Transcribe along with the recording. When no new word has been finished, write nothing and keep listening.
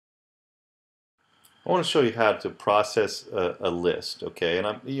I want to show you how to process a list, okay? And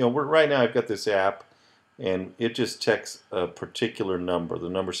right now I've got this app, and it just checks a particular number. The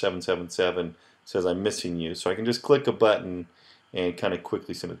number 777 says I'm missing you, so I can just click a button and kind of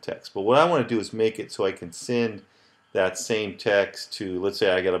quickly send a text. But what I want to do is make it so I can send that same text to, let's say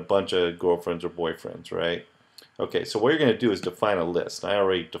I got a bunch of girlfriends or boyfriends, right? Okay, so what you're going to do is define a list. I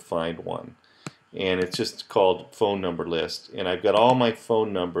already defined one, and it's just called phone number list, and I've got all my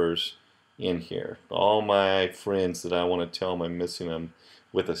phone numbers in here, all my friends that I want to tell them I'm missing them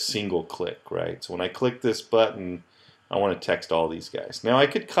with a single click, right? So when I click this button, I want to text all these guys. Now I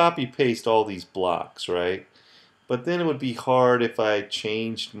could copy paste all these blocks, right? But then it would be hard if I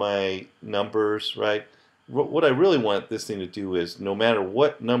changed my numbers, right? What I really want this thing to do is, no matter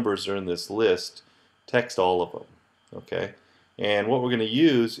what numbers are in this list, text all of them, okay? And what we're going to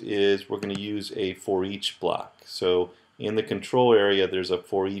use is we're going to use a for each block. So in the control area, there's a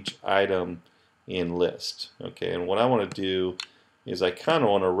for each item in list, okay? And what I want to do is I kind of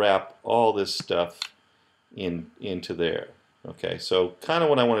want to wrap all this stuff into there, okay? So kind of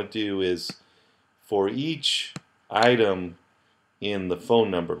what I want to do is for each item in the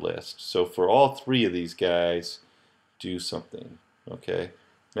phone number list. So for all three of these guys, do something, okay?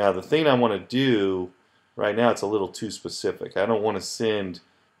 Now the thing I want to do right now, it's a little too specific. I don't want to send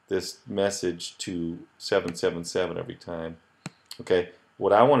this message to 777 every time. Okay,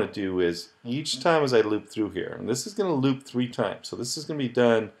 what I want to do is each time as I loop through here, and this is going to loop 3 times, so this is going to be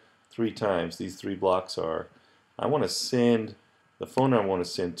done 3 times, these 3 blocks are, I want to send, the phone number I want to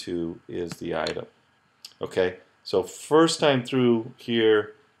send to is the item. Okay, so first time through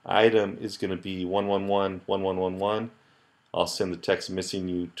here, item is going to be 1111111. I'll send the text missing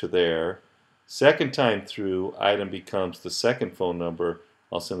you to there. Second time through, item becomes the second phone number.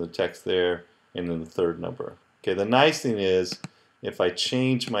 I'll send the text there, and then the third number. Okay, the nice thing is, if I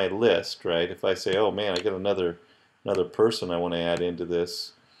change my list, right, if I say, oh man, I got another person I want to add into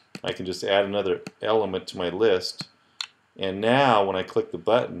this, I can just add another element to my list, and now when I click the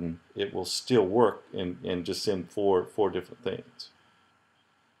button, it will still work and just send four different things.